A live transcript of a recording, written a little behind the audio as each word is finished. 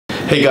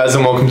Hey guys,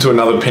 and welcome to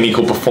another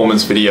Pinnacle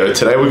Performance video.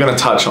 Today we're going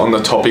to touch on the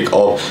topic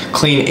of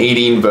clean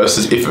eating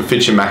versus if it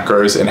fits your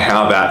macros and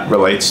how that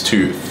relates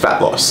to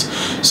fat loss.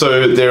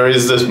 So there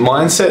is this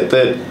mindset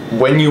that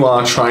when you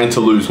are trying to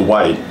lose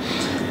weight,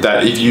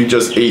 that if you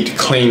just eat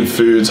clean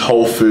foods,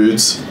 whole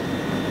foods,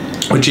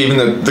 which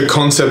even the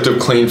concept of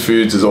clean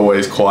foods is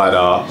always quite,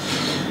 I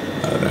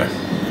don't know,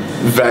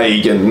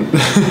 vague and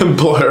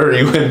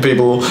blurry when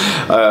people,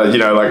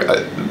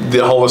 the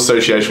whole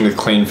association with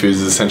clean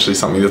foods is essentially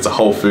something that's a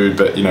whole food,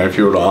 but if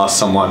you were to ask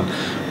someone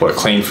what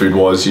clean food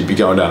was, you'd be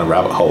going down a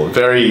rabbit hole.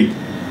 Very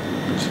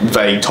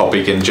vague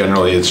topic, and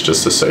generally it's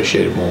just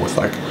associated more with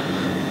like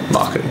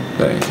marketing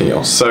than anything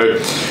else. So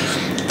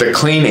the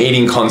clean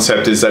eating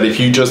concept is that if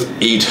you just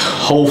eat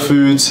whole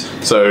foods,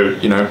 so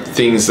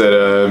things that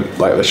are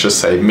like, let's just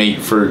say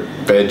meat, fruit,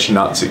 veg,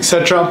 nuts,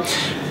 etc.,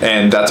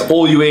 and that's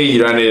all you eat, you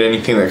don't eat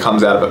anything that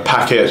comes out of a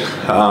packet,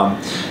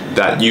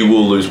 that you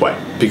will lose weight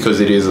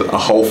because it is a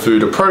whole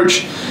food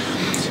approach,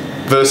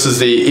 versus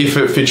the if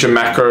it fits your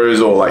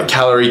macros or like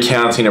calorie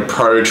counting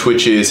approach,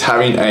 which is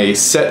having a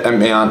set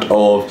amount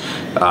of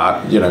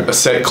a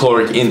set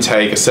caloric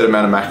intake, a set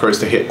amount of macros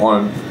to hit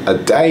on a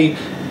day,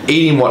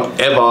 eating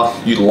whatever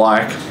you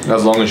like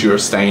as long as you're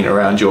staying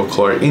around your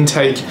caloric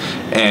intake,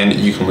 and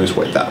you can lose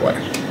weight that way.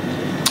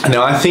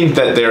 Now, I think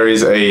that there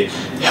is a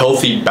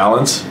healthy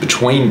balance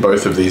between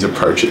both of these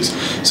approaches.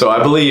 So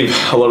I believe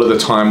a lot of the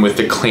time with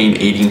the clean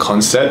eating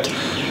concept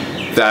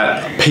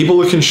that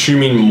people are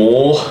consuming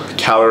more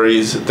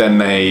calories than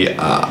they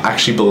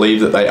actually believe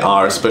that they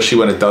are, especially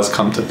when it does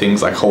come to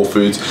things like whole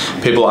foods.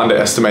 People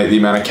underestimate the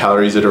amount of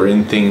calories that are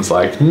in things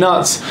like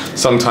nuts,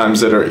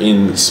 sometimes that are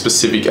in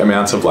specific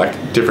amounts of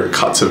like different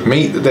cuts of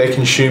meat that they're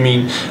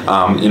consuming,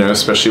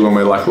 especially when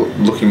we're like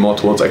looking more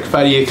towards like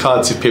fattier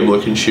cuts. If people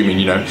are consuming,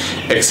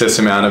 excess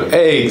amount of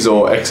eggs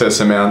or excess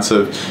amounts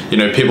of,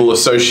 people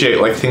associate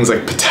like things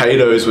like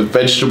potatoes with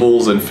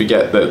vegetables and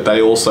forget that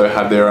they also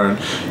have their own,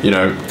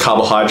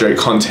 carbohydrate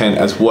content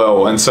as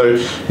well. And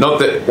so not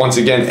that once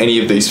again any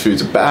of these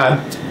foods are bad,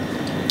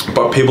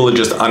 but people are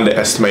just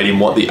underestimating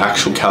what the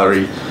actual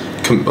calorie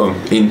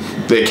in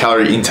their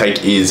calorie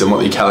intake is and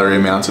what the calorie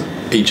amounts of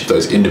each of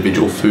those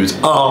individual foods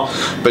are.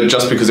 But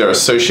just because they're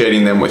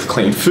associating them with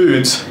clean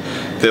foods,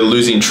 they're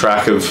losing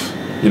track of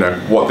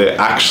what they're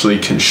actually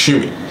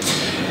consuming.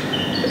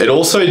 It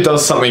also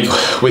does something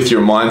with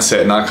your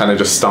mindset, and I kind of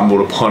just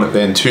stumbled upon it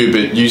then too,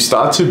 but you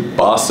start to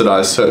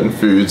bastardize certain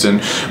foods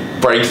and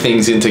break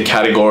things into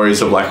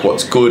categories of like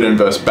what's good and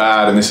versus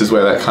bad, and this is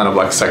where that kind of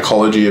like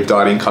psychology of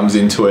dieting comes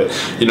into it.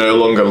 You're no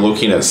longer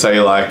looking at,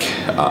 say, like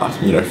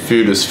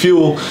food as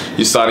fuel.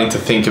 You're starting to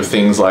think of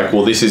things like,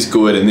 well, this is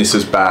good and this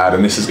is bad,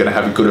 and this is going to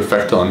have a good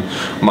effect on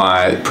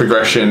my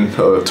progression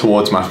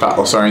towards my fat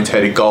loss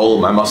orientated goal,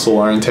 my muscle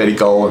orientated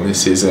goal, and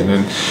this isn't.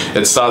 And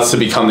it starts to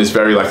become this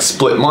very like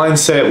split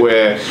mindset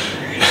where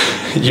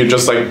you're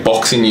just like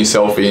boxing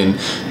yourself in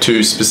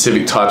to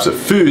specific types of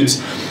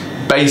foods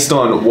based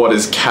on what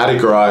is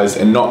categorized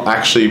and not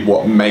actually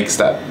what makes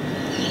that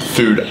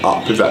food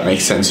up, if that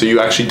makes sense. So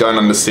you actually don't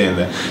understand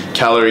the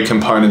calorie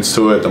components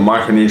to it, the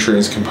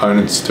micronutrients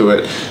components to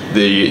it,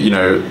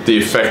 the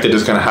effect it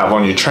is going to have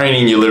on your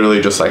training. You're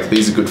literally just like,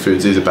 these are good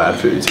foods, these are bad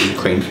foods, these are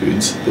clean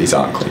foods, these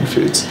aren't clean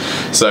foods.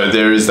 So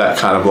there is that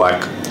kind of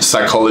like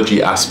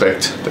psychology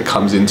aspect that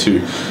comes into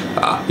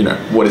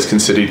what is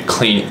considered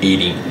clean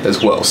eating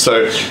as well.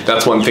 So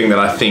that's one thing that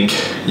I think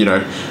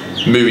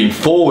moving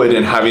forward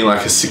and having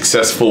like a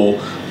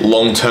successful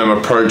long-term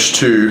approach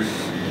to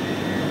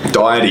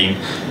dieting,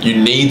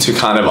 you need to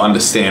kind of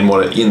understand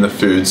what are in the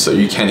food so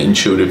you can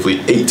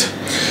intuitively eat.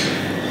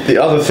 The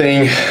other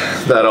thing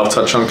that I'll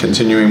touch on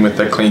continuing with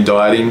the clean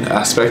dieting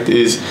aspect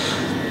is,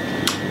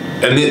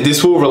 and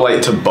this will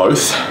relate to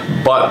both,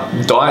 but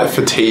diet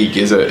fatigue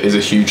is a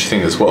huge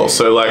thing as well.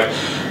 So like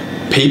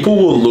people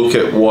will look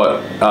at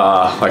what,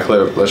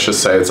 let's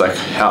just say it's like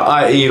how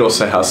I eat, or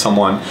say how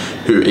someone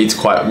who eats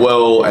quite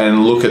well,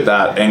 and look at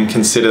that and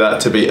consider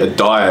that to be a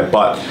diet.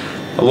 But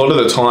a lot of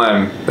the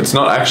time, it's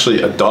not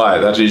actually a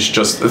diet. That is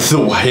just the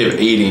way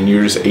of eating.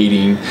 You're just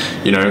eating,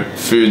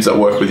 foods that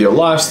work with your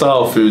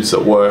lifestyle, foods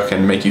that work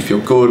and make you feel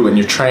good when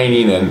you're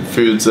training, and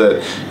foods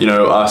that,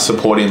 are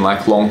supporting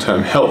like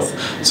long-term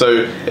health.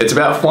 So it's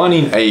about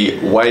finding a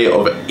way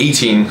of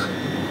eating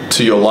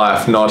to your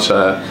life, not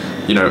a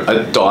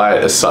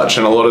diet as such.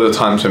 And a lot of the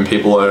times when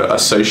people are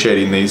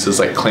associating these as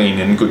like clean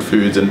and good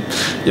foods, and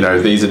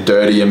these are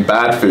dirty and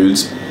bad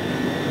foods,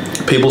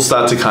 people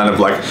start to kind of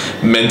like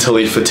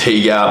mentally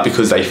fatigue out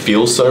because they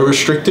feel so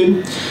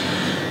restricted.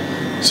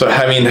 So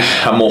having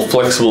a more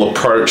flexible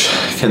approach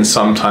can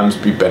sometimes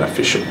be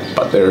beneficial,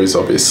 but there is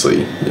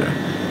obviously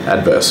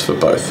adverse for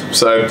both.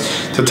 So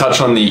to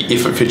touch on the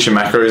if it fits your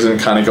macros, and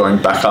kind of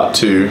going back up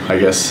to, I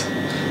guess,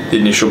 the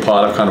initial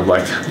part, I've kind of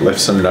like left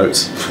some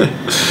notes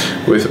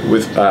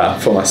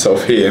for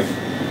myself here.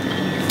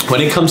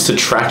 When it comes to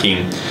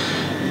tracking,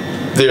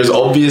 there's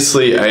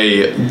obviously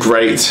a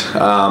great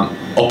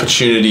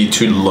opportunity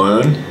to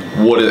learn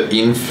what are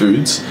in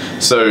foods.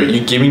 So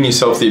you're giving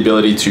yourself the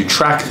ability to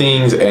track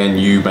things, and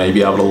you may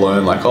be able to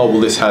learn like, oh, well,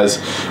 this has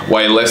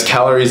way less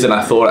calories than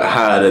I thought it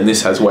had, and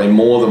this has way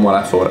more than what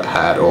I thought it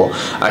had, or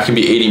I can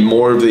be eating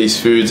more of these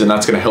foods and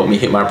that's going to help me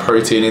hit my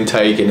protein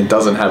intake, and it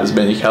doesn't have as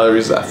many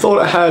calories as I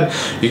thought it had.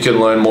 You can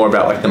learn more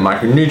about like the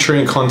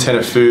micronutrient content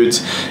of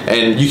foods,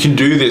 and you can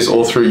do this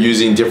all through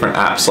using different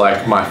apps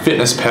like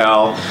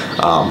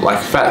MyFitnessPal,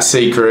 like Fat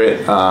Secret.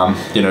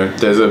 You know,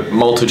 there's a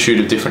multitude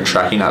of different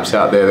tracking apps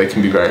out there that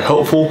can be very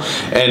helpful,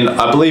 and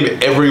I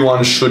believe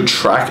everyone should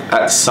track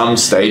at some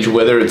stage,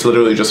 whether it's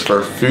literally just for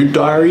a food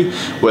diary,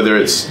 whether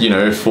it's, you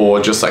know, for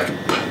just like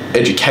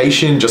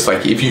education, just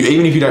like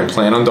even if you don't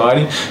plan on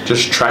dieting,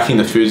 just tracking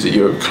the foods that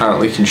you're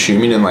currently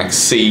consuming and like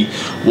see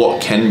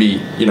what can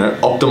be, you know,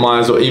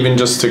 optimized, or even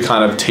just to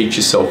kind of teach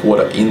yourself what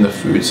are in the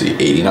foods that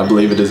you're eating. I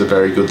believe it is a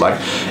very good like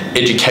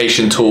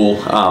education tool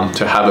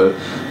to have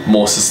a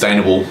more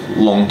sustainable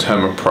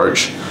long-term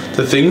approach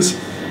to things.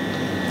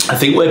 I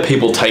think where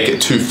people take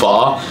it too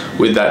far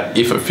with that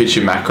if it fits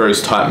your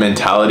macros type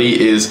mentality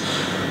is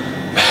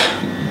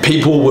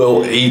people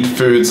will eat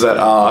foods that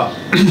are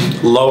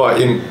lower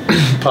in,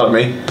 pardon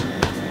me,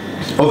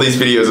 all these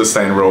videos are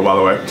staying raw, by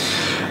the way.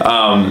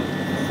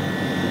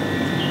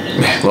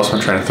 Lost my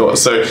train of thought.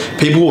 So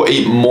people will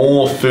eat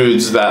more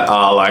foods that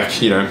are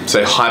like, you know,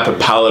 say hyper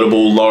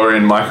palatable, lower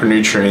in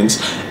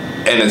micronutrients,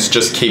 and it's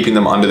just keeping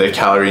them under their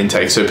calorie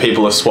intake. So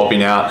people are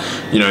swapping out,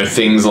 you know,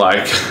 things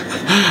like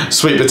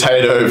sweet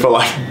potato for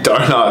like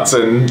donuts,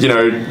 and, you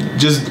know,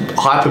 just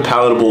hyper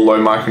palatable, low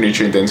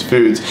micronutrient dense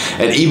foods.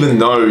 And even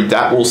though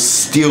that will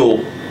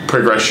still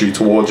progress you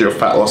towards your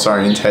fat loss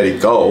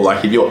orientated goal,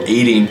 like if you're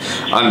eating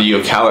under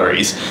your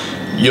calories,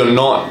 you're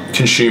not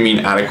consuming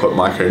adequate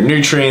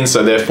micronutrients,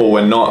 so therefore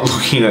we're not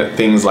looking at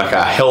things like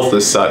our health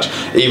as such.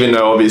 Even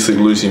though obviously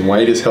losing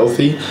weight is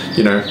healthy,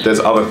 you know, there's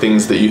other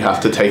things that you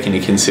have to take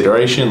into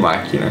consideration,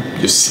 like, you know,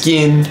 your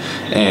skin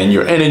and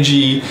your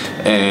energy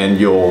and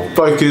your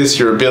focus,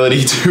 your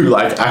ability to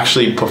like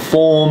actually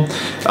perform,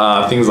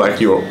 things like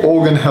your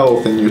organ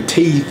health and your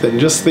teeth, and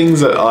just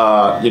things that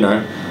are, you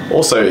know,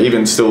 also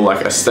even still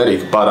like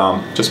aesthetic,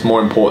 but just more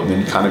important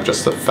than kind of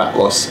just the fat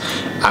loss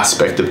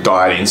aspect of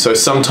dieting. So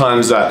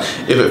sometimes that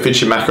if it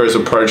fits your macros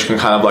approach can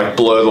kind of like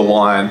blur the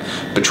line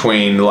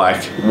between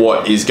like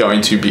what is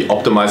going to be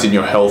optimizing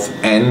your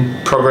health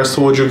and progress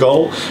towards your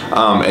goal,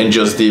 and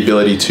just the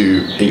ability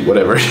to eat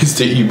whatever it is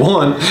that you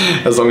want,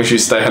 as long as you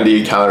stay under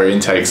your calorie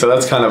intake. So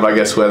that's kind of, I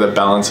guess, where the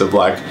balance of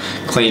like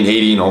clean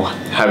eating or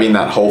having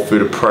that whole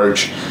food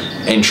approach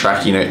and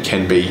tracking it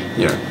can be,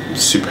 you know,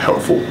 super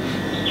helpful.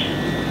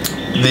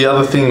 The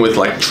other thing with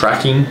like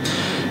tracking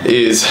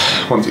is,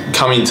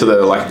 coming to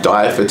the like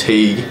diet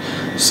fatigue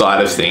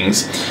side of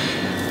things,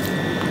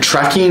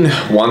 tracking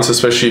once,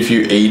 especially if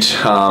you eat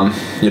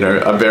you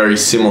know, a very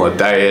similar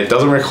day, it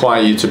doesn't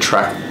require you to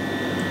track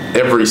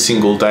every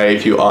single day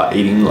if you are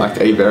eating like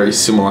a very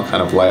similar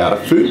kind of layout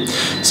of food.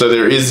 So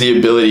there is the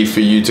ability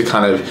for you to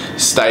kind of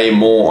stay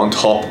more on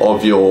top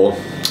of your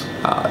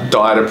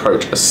diet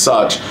approach as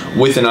such,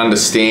 with an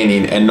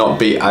understanding, and not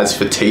be as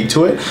fatigued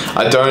to it.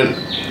 I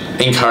don't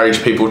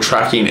encourage people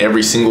tracking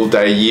every single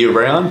day year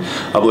round.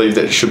 I believe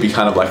that it should be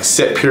kind of like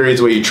set periods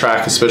where you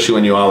track, especially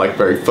when you are like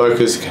very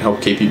focused. It can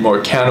help keep you more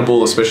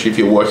accountable, especially if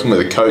you're working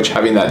with a coach.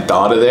 Having that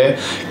data there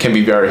can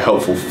be very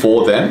helpful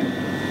for them,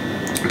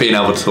 being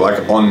able to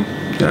like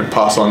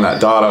pass on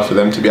that data for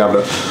them to be able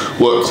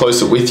to work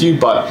closer with you.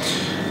 But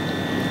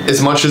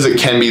as much as it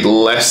can be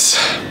less,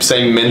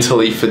 say,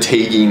 mentally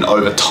fatiguing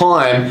over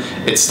time,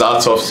 it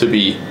starts off to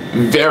be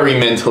very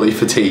mentally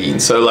fatiguing.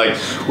 So like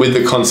with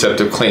the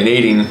concept of clean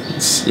eating,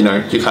 it's, you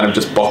know, you're kind of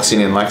just boxing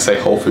in like, say,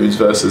 whole foods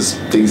versus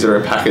things that are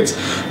in packets,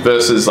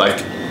 versus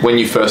like when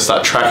you first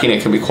start tracking,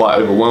 it can be quite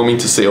overwhelming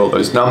to see all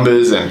those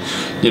numbers, and,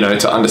 you know,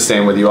 to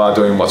understand whether you are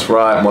doing what's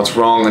right and what's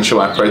wrong, and should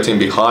my protein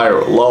be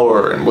higher or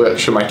lower, and what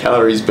should my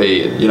calories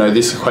be, and, you know,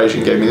 this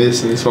equation gave me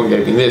this and this one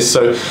gave me this.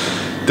 So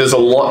there's a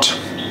lot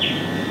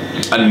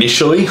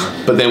initially,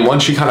 but then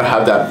once you kind of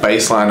have that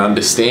baseline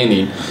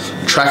understanding,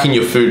 tracking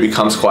your food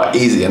becomes quite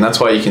easy. And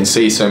that's why you can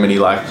see so many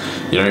like,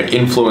 you know,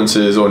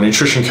 influencers or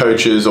nutrition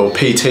coaches or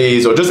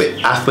PTs or just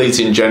athletes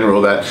in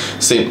general that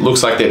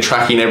looks like they're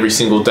tracking every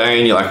single day,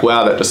 and you're like,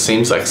 wow, that just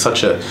seems like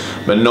such a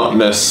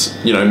monotonous,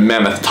 you know,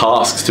 mammoth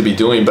task to be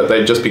doing, but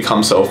they've just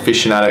become so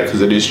efficient at it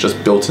because it is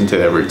just built into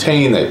their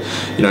routine. They,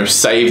 you know,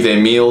 save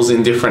their meals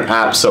in different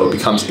apps so it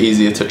becomes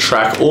easier to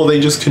track, or they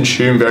just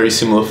consume very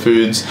similar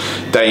foods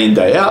day in,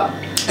 day out.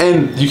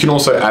 And you can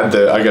also add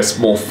the, I guess,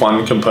 more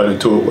fun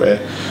component to it,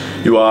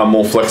 where you are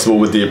more flexible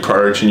with the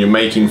approach and you're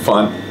making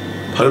fun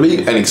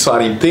and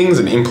exciting things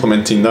and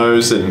implementing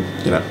those, and,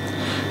 you know,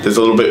 there's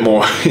a little bit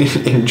more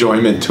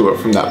enjoyment to it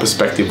from that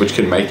perspective, which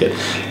can make it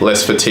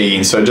less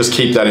fatiguing. So just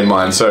keep that in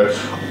mind. So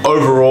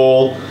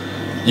overall,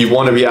 you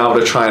want to be able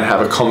to try and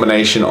have a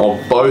combination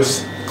of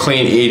both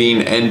clean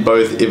eating and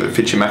both if it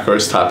fits your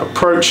macros type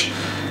approach.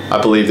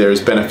 I believe there is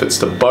benefits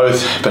to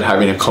both, but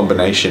having a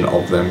combination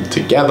of them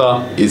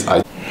together is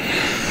ideal.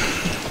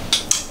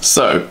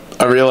 So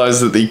I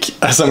realized that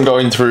as I'm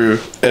going through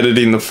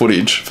editing the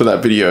footage for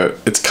that video,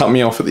 it's cut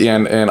me off at the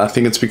end, and I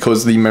think it's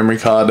because the memory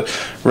card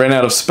ran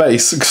out of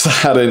space because I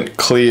hadn't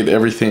cleared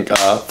everything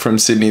from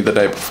Sydney the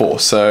day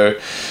before. So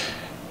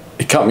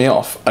it cut me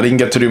off. I didn't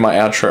get to do my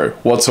outro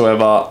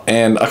whatsoever,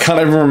 and I can't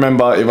even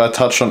remember if I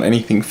touched on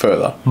anything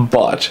further,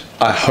 but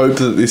I hope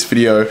that this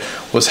video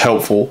was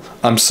helpful.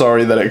 I'm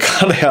sorry that it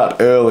cut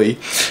out early.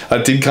 I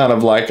did kind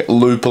of like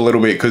loop a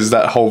little bit because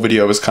that whole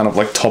video was kind of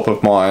like top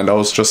of mind. I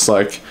was just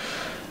like,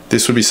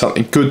 this would be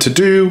something good to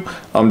do.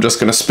 I'm just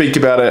gonna speak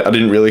about it. I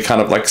didn't really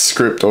kind of like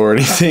script or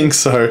anything,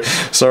 so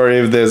sorry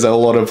if there's a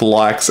lot of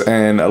likes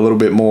and a little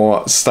bit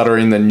more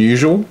stuttering than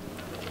usual.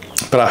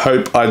 But I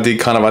hope I did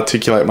kind of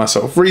articulate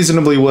myself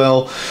reasonably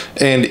well.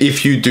 And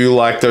if you do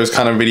like those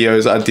kind of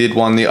videos, I did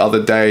one the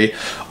other day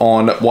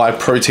on why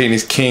protein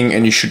is king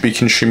and you should be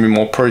consuming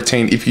more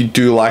protein. If you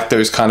do like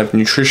those kind of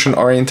nutrition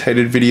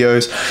orientated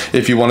videos,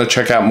 if you want to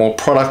check out more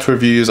product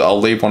reviews,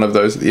 I'll leave one of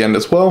those at the end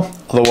as well.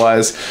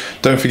 Otherwise,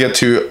 don't forget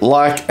to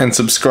like and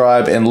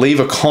subscribe and leave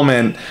a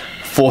comment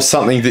for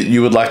something that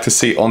you would like to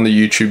see on the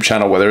YouTube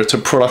channel, whether it's a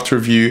product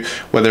review,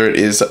 whether it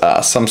is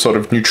some sort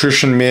of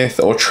nutrition myth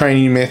or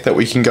training myth that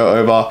we can go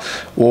over,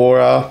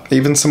 or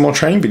even some more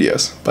training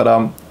videos. But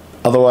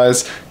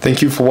otherwise,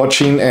 thank you for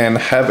watching and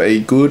have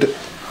a good,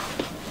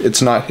 it's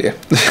night here.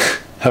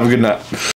 Have a good night.